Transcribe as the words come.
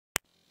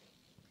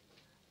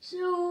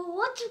So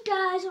what's up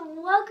guys,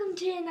 and welcome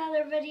to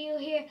another video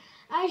here.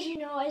 As you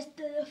know, it's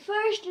the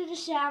 1st of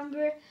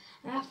December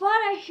and I thought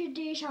I should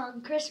do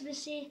something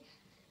Christmassy.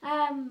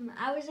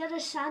 I was at a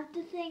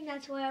Santa thing,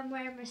 that's why I'm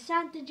wearing my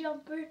Santa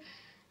jumper,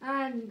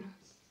 and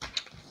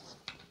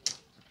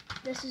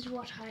this is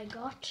what I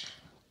got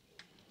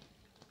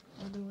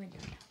on the window.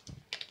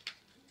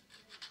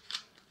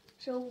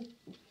 So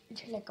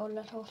it's like a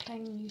little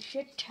thing you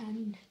shoot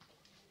and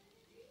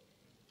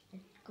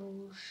it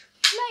goes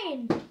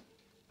flying.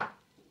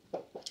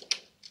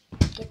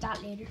 Get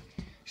that later.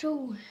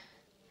 So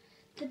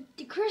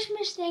the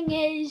Christmas thing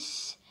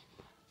is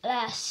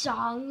a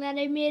song that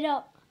I made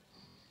up,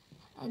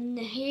 and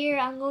here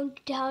I'm going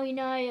to tell you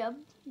now.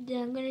 I'm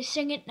going to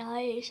sing it now,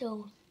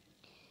 so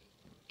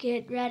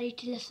get ready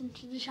to listen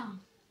to the song.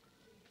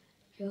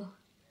 So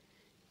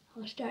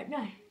I'll start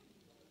now.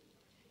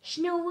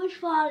 Snow is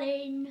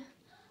falling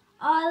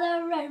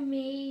all around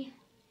me.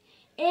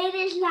 It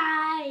is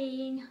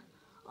lying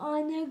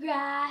on the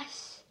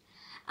grass.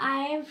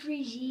 I am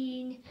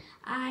freezing,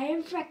 I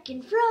am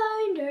frickin'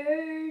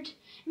 floundered.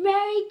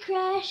 Merry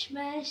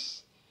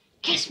Christmas,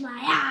 kiss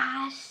my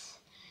ass.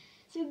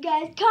 So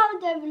guys,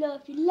 comment down below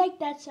if you like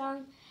that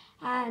song,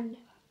 and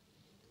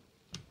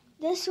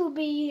this will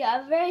be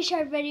a very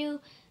short video.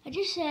 I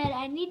just said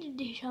I need to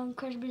do some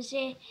Christmas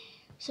Day,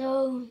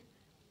 so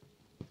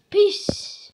peace.